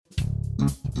Hello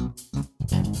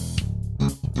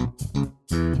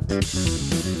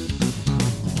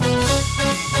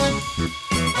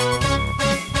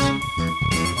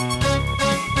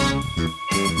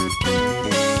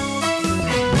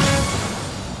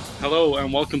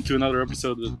and welcome to another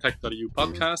episode of the Tech.eu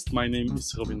podcast. My name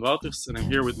is Robin Wouters and I'm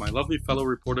here with my lovely fellow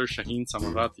reporter Shaheen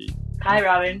Samavati. Hi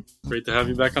Robin. Great to have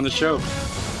you back on the show.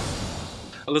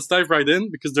 Let's dive right in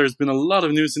because there's been a lot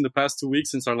of news in the past 2 weeks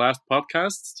since our last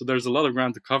podcast, so there's a lot of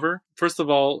ground to cover. First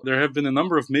of all, there have been a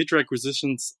number of major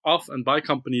acquisitions of and by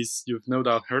companies you've no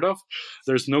doubt heard of.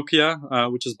 There's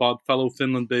Nokia, which has bought fellow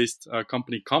Finland-based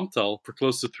company Comtel for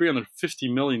close to 350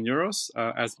 million euros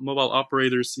as mobile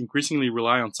operators increasingly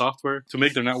rely on software to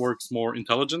make their networks more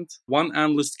intelligent. One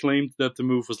analyst claimed that the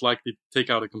move was likely to take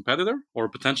out a competitor or a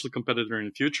potential competitor in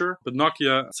the future, but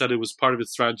Nokia said it was part of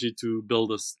its strategy to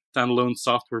build a standalone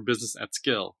software business at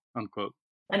scale, unquote.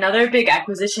 Another big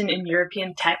acquisition in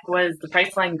European tech was the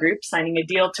Priceline Group signing a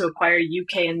deal to acquire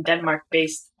UK and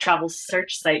Denmark-based travel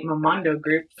search site Momondo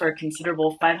Group for a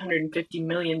considerable $550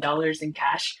 million in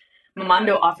cash.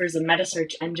 Momondo offers a meta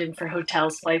search engine for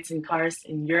hotels, flights, and cars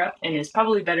in Europe and is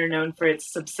probably better known for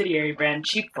its subsidiary brand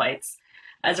Cheap Flights.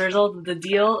 As a result of the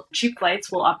deal, Cheap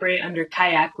Flights will operate under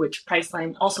Kayak, which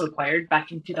Priceline also acquired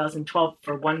back in 2012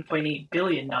 for $1.8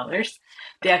 billion.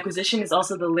 The acquisition is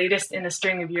also the latest in a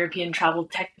string of European travel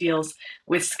tech deals,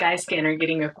 with Skyscanner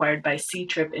getting acquired by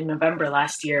Ctrip in November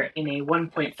last year in a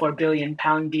 £1.4 billion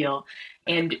deal,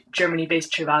 and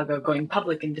Germany-based Trivago going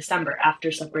public in December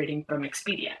after separating from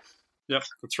Expedia. Yep,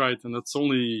 that's right. And that's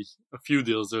only a few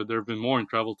deals. There have been more in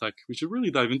travel tech. We should really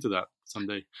dive into that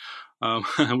someday.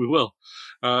 And we will.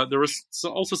 There was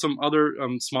also some other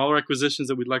smaller acquisitions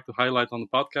that we'd like to highlight on the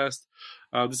podcast.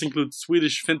 This includes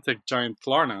Swedish fintech giant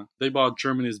Klarna. They bought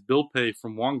Germany's bill pay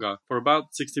from Wonga for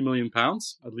about £60 million,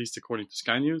 at least according to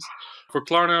Sky News. For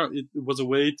Klarna, it was a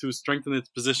way to strengthen its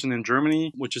position in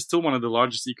Germany, which is still one of the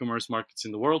largest e-commerce markets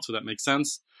in the world, so that makes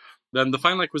sense. Then the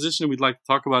final acquisition we'd like to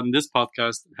talk about in this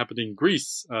podcast happened in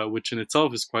Greece, which in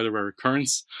itself is quite a rare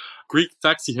occurrence. Greek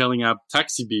taxi-hailing app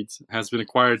TaxiBeat has been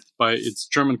acquired by its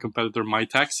German competitor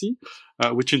MyTaxi,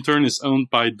 which in turn is owned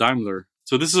by Daimler.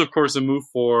 So this is, of course, a move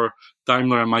for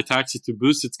Daimler and MyTaxi to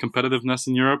boost its competitiveness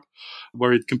in Europe,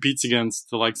 where it competes against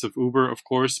the likes of Uber, of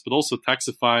course, but also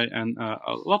Taxify and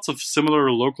lots of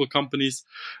similar local companies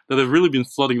that have really been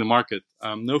flooding the market.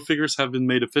 No figures have been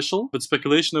made official, but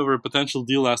speculation over a potential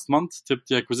deal last month tipped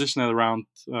the acquisition at around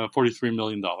 $43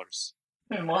 million.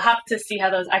 We'll have to see how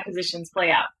those acquisitions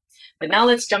play out. But now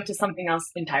let's jump to something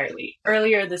else entirely.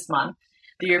 Earlier this month,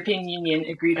 the European Union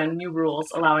agreed on new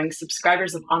rules allowing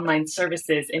subscribers of online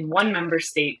services in one member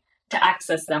state to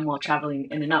access them while traveling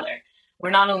in another.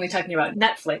 We're not only talking about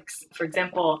Netflix. For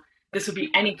example, this would be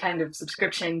any kind of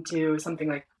subscription to something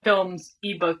like films,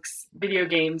 ebooks, video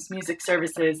games, music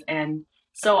services, and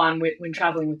so on when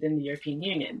traveling within the European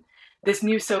Union. This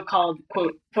new so-called,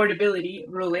 quote, portability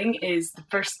ruling is the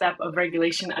first step of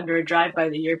regulation under a drive by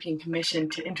the European Commission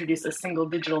to introduce a single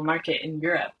digital market in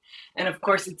Europe. And of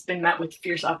course, it's been met with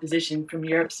fierce opposition from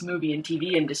Europe's movie and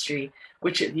TV industry,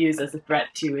 which it views as a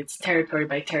threat to its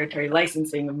territory-by-territory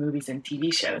licensing of movies and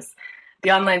TV shows.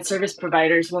 The online service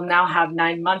providers will now have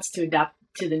 9 months to adapt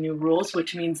to the new rules,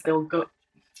 which means they'll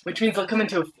come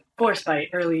into force by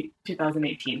early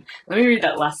 2018. Let me read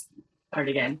that last part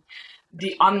again.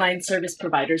 The online service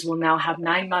providers will now have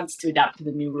 9 months to adapt to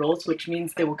the new rules, which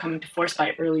means they will come into force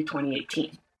by early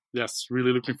 2018. Yes,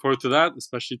 really looking forward to that,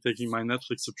 especially taking my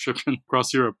Netflix subscription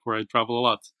across Europe, where I travel a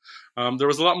lot. There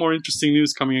was a lot more interesting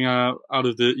news coming out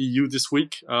of the EU this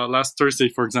week. Last Thursday,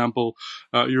 for example,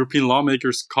 European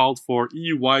lawmakers called for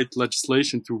EU-wide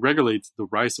legislation to regulate the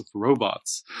rise of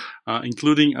robots,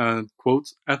 including a,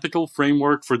 quote, ethical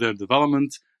framework for their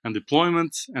development and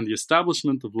deployment and the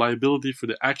establishment of liability for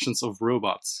the actions of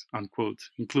robots, unquote,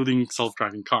 including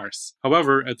self-driving cars.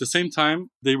 However, at the same time,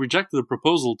 they rejected a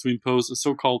proposal to impose a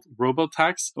so-called robot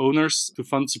tax owners to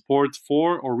fund support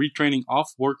for or retraining of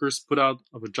workers put out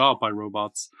of a job by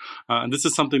robots. And this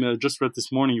is something that I just read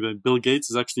this morning, that Bill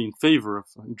Gates is actually in favor of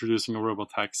introducing a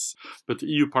robot tax, but the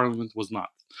EU Parliament was not.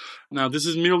 Now, this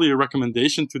is merely a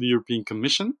recommendation to the European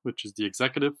Commission, which is the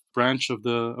executive branch of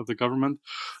the government,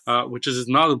 which it is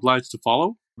not obliged to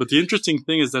follow. But the interesting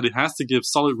thing is that it has to give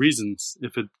solid reasons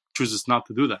if it chooses not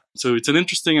to do that. So it's an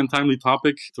interesting and timely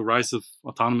topic, the rise of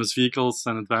autonomous vehicles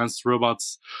and advanced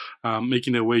robots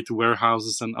making their way to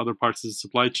warehouses and other parts of the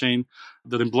supply chain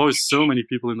that employs so many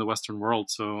people in the Western world.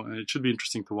 So it should be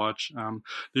interesting to watch.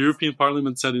 The European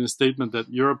Parliament said in a statement that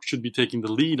Europe should be taking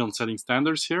the lead on setting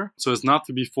standards here, so as not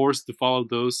to be forced to follow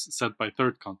those set by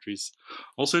third countries.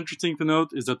 Also interesting to note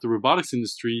is that the robotics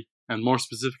industry and more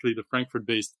specifically the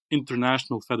Frankfurt-based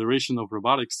International Federation of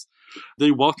Robotics,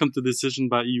 they welcomed the decision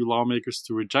by EU lawmakers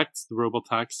to reject the robot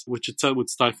tax, which it said would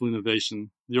stifle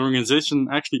innovation. The organization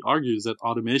actually argues that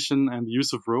automation and the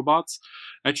use of robots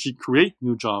actually create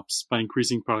new jobs by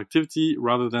increasing productivity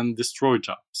rather than destroy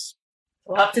jobs.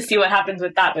 We'll have to see what happens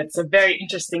with that, but it's a very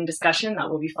interesting discussion that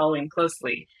we'll be following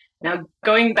closely. Now,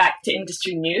 going back to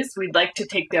industry news, we'd like to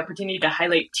take the opportunity to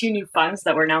highlight two new funds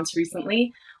that were announced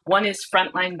recently. One is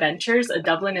Frontline Ventures, a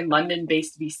Dublin and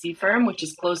London-based VC firm, which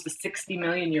has closed a €60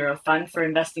 million fund for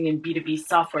investing in B2B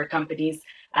software companies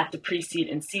at the pre-seed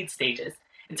and seed stages.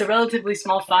 It's a relatively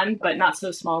small fund, but not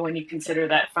so small when you consider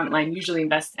that Frontline usually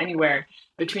invests anywhere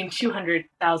between €200,000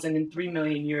 and €3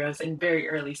 million in very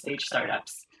early stage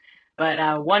startups.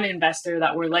 But one investor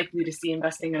that we're likely to see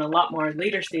investing in a lot more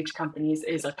later stage companies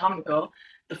is Atomico,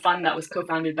 the fund that was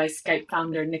co-founded by Skype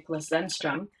founder Niklas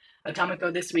Zennström.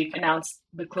 Atomico this week announced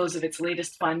the close of its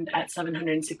latest fund at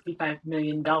 $765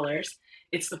 million.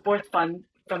 It's the fourth fund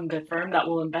from the firm that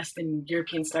will invest in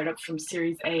European startups from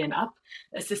Series A and up,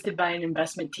 assisted by an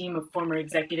investment team of former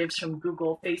executives from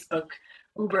Google, Facebook,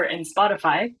 Uber, and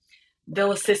Spotify.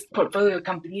 They'll assist portfolio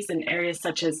companies in areas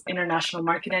such as international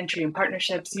market entry and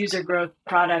partnerships, user growth,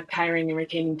 product, hiring and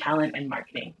retaining talent, and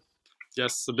marketing.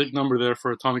 Yes, a big number there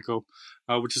for Atomico,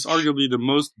 which is arguably the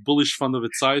most bullish fund of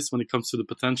its size when it comes to the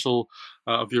potential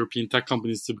of European tech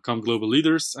companies to become global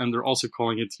leaders. And they're also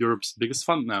calling it Europe's biggest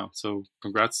fund now. So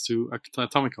congrats to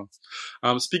Atomico.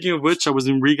 Speaking of which, I was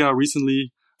in Riga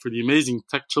recently for the amazing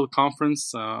TechChill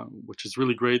conference, which is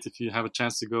really great. If you have a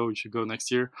chance to go, you should go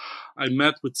next year. I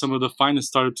met with some of the finest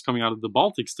startups coming out of the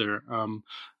Baltics there,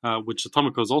 which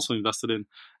Atomico is also invested in.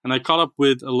 And I caught up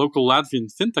with a local Latvian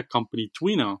fintech company,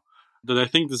 Twino, that I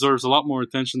think deserves a lot more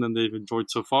attention than they've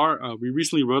enjoyed so far. We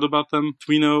recently wrote about them.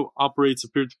 Twino operates a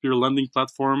peer-to-peer lending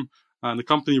platform, and the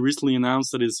company recently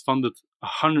announced that it has funded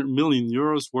 €100 million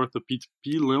worth of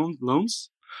P2P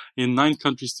loans in 9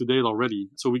 countries to date already.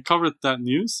 So we covered that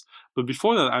news. But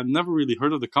before that, I'd never really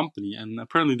heard of the company. And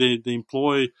apparently they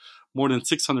employ more than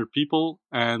 600 people,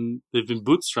 and they've been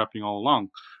bootstrapping all along.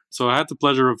 So I had the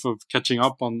pleasure of catching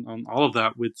up on all of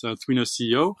that with Twino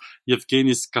CEO,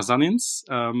 Yevgenis Kazanins,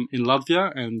 in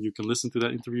Latvia. And you can listen to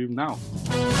that interview now.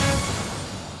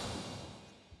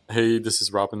 Hey, this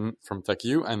is Robin from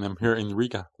TechU, and I'm here in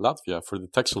Riga, Latvia for the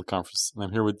TechChill conference. And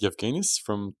I'm here with Yevgenis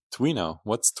from Twino.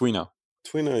 What's Twino?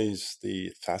 Twino is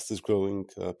the fastest growing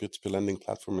peer-to-peer lending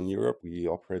platform in Europe. We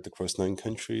operate across 9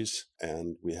 countries,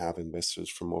 and we have investors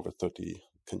from over 30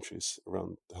 countries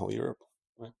around the whole Europe.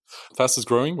 Right. Fastest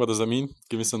growing, what does that mean?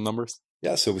 Give me some numbers.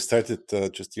 Yeah, so we started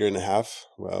just a year and a half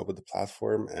with the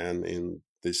platform, and in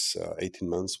this 18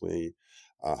 months, we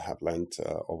have lent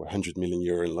over €100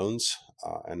 million in loans,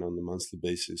 and on a monthly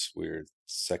basis, we're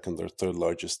second or third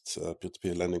largest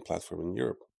peer-to-peer lending platform in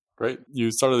Europe. Great. You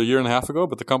started a year and a half ago,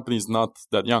 but the company is not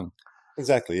that young.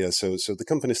 Exactly, yeah. So the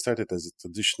company started as a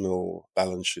traditional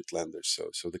balance sheet lender.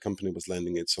 So the company was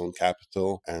lending its own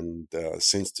capital, and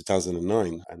since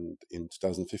 2009, and in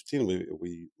 2015,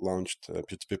 we launched a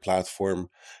peer-to-peer platform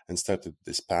and started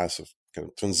this path of kind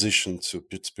of transition to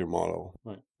peer-to-peer model.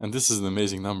 Right. And this is an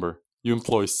amazing number. You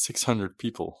employ 600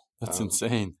 people. That's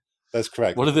insane. That's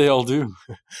correct. What do they all do?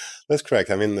 That's correct.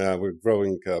 I mean, we're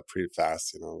growing pretty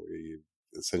fast. We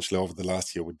essentially over the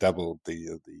last year we doubled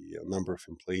the number of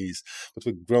employees, but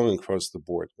we're growing across the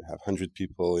board. We have 100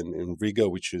 people in Riga,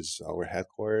 which is our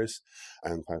headquarters,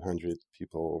 and 500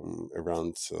 people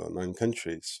around 9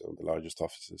 countries. So the largest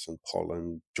offices in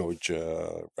Poland,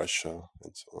 Georgia, Russia,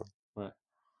 and so on. Right.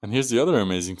 And here's the other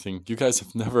amazing thing: you guys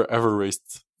have never ever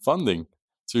raised funding,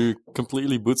 so you're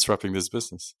completely bootstrapping this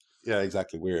business. Yeah,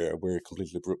 exactly. We're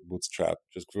completely bootstrapped,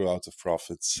 just grew out of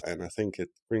profits. And I think it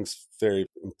brings very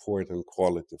important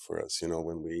quality for us.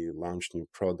 When we launch new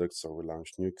products or we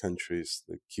launch new countries,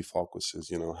 the key focus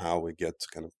is, how we get to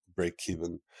kind of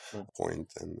break-even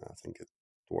point. And I think it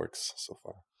works so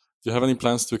far. Do you have any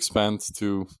plans to expand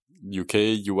to UK,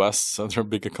 US, other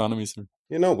big economies?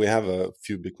 We have a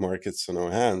few big markets on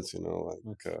our hands,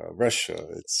 like Russia,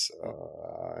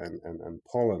 and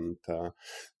Poland.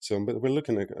 But we're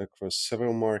looking across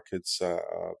several markets,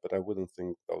 but I wouldn't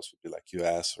think those would be like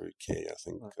US or UK. I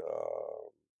think,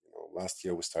 last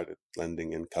year we started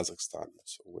lending in Kazakhstan.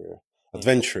 So we're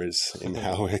adventurous in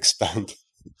how we expand.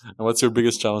 And what's your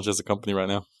biggest challenge as a company right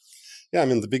now? Yeah, I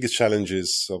mean, the biggest challenge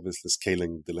is obviously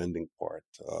scaling the lending part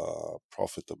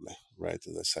profitably, right?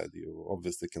 As I said, you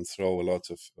obviously can throw a lot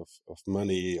of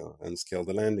money and scale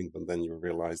the lending, but then you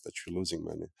realize that you're losing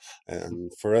money.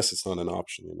 And for us, it's not an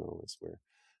option,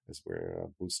 as we're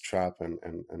bootstrap and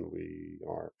we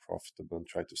are profitable and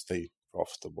try to stay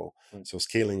profitable. Right. So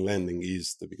scaling lending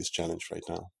is the biggest challenge right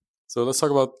now. So let's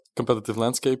talk about competitive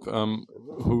landscape.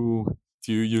 Who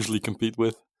do you usually compete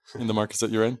with in the markets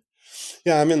that you're in?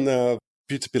 Yeah, I mean,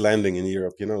 P2P lending in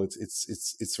Europe,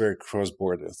 it's very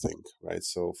cross-border thing, right?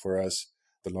 So for us,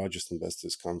 the largest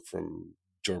investors come from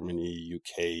Germany,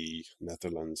 UK,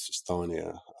 Netherlands,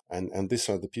 Estonia, and these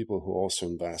are the people who also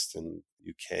invest in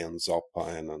UK on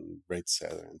Zopa and on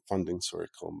RateSetter and Funding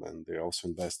Circle, and they also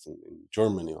invest in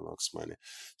Germany on Oxmoney.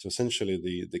 So essentially,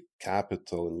 the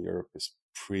capital in Europe is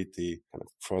pretty kind of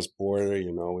cross-border,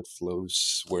 it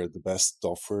flows where the best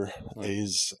offer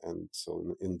is. And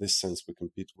so in this sense, we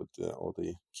compete with all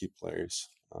the key players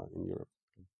in Europe.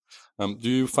 Do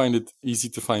you find it easy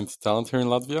to find talent here in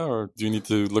Latvia, or do you need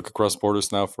to look across borders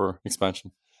now for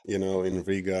expansion? In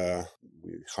Riga,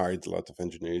 we hired a lot of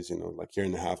engineers, like a year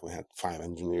and a half, we had 5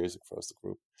 engineers across the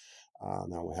group.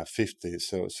 Now we have 50.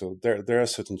 So there are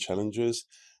certain challenges,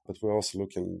 but we're also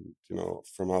looking,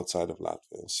 from outside of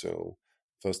Latvia. So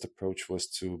first approach was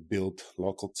to build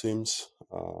local teams,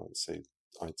 say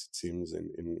IT teams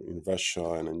in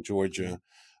Russia and in Georgia.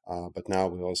 But now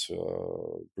we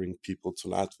also bring people to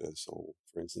Latvia. So,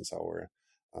 for instance, our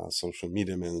social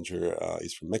media manager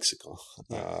is from Mexico.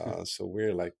 So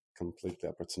we're like completely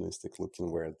opportunistic,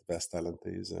 looking where the best talent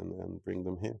is and bring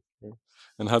them here. Yeah.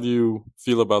 And how do you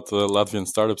feel about the Latvian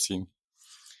startup scene?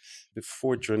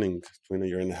 Before joining Twin a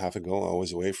year and a half ago, I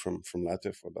was away from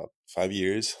Latvia for about 5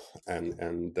 years. And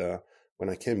when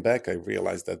I came back, I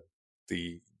realized that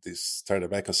this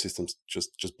startup ecosystem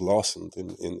just blossomed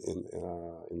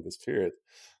in this period.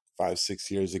 5-6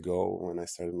 years ago, when I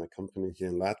started my company here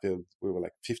in Latvia, we were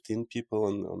like 15 people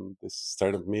on this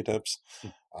startup meetups.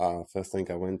 First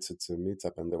thing I went to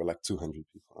meetup, and there were like 200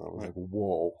 people. I was like,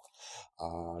 whoa.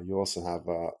 You also have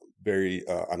very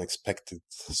unexpected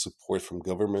support from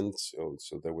government.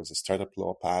 So there was a startup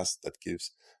law passed that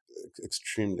gives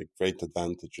extremely great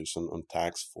advantages on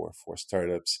tax for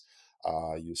startups.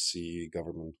 You see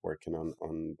government working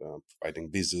on providing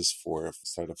visas for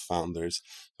startup founders.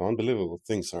 So unbelievable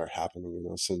things are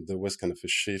happening, So there was kind of a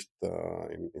shift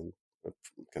in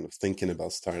kind of thinking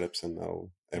about startups, and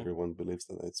now everyone believes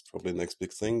that it's probably the next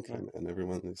big thing, and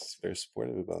everyone is very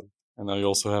supportive about it. And now you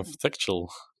also have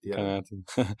Textual. Yeah.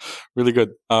 Really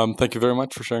good. Thank you very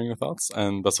much for sharing your thoughts,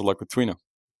 and best of luck with Twino.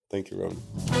 Thank you, Rowan.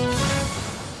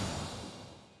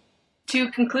 To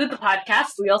conclude the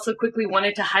podcast, we also quickly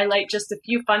wanted to highlight just a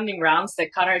few funding rounds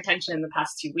that caught our attention in the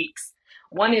past 2 weeks.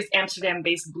 One is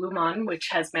Amsterdam-based Bloeman, which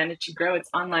has managed to grow its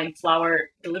online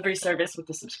flower delivery service with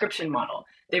a subscription model.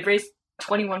 They've raised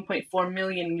 21.4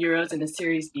 million euros in a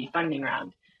Series B funding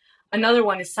round. Another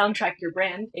one is Soundtrack Your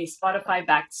Brand, a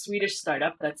Spotify-backed Swedish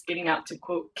startup that's getting out to,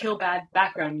 quote, kill bad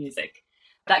background music.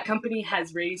 That company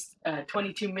has raised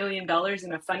 $22 million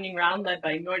in a funding round led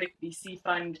by Nordic VC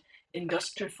fund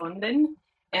Industrifonden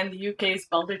and the UK's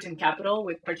Balderton Capital,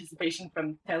 with participation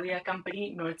from Telia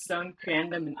Company, Northzone,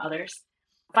 Creandum, and others.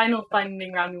 Final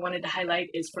funding round we wanted to highlight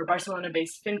is for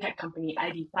Barcelona-based fintech company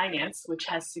ID Finance, which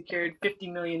has secured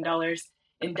 $50 million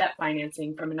in debt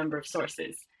financing from a number of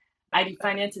sources. ID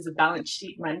Finance is a balance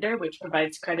sheet lender which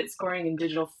provides credit scoring and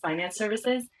digital finance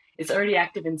services. It's already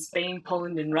active in Spain,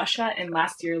 Poland, and Russia, and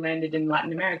last year landed in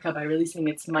Latin America by releasing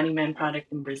its Moneyman product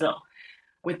in Brazil.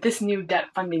 With this new debt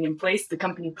funding in place, the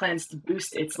company plans to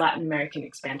boost its Latin American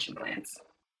expansion plans.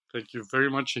 Thank you very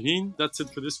much, Shaheen. That's it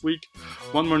for this week.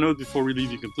 One more note before we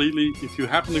leave you completely. If you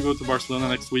happen to go to Barcelona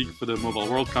next week for the Mobile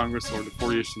World Congress or the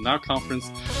 4 Years From Now conference,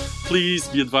 please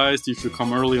be advised you should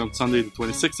come early on Sunday, the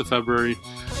 26th of February,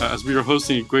 as we are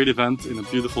hosting a great event in a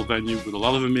beautiful venue with a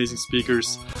lot of amazing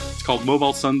speakers. It's called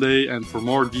Mobile Sunday, and for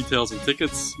more details and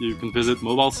tickets, you can visit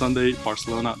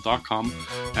mobilesundaybarcelona.com,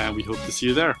 and we hope to see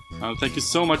you there. Thank you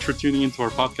so much for tuning into our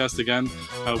podcast again.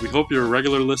 We hope you're a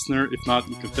regular listener. If not,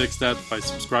 you can fix that by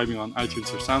subscribing on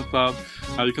iTunes or SoundCloud.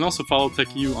 You can also follow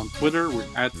TechEU on Twitter. We're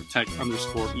at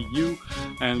tech_EU.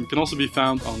 And we can also be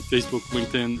found on Facebook,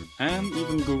 LinkedIn, and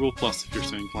even Google Plus if you're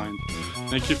so inclined.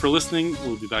 Thank you for listening.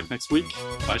 We'll be back next week.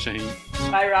 Bye, Shaheen.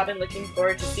 Bye, Robin. Looking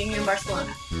forward to seeing you in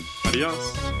Barcelona.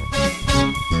 Adios.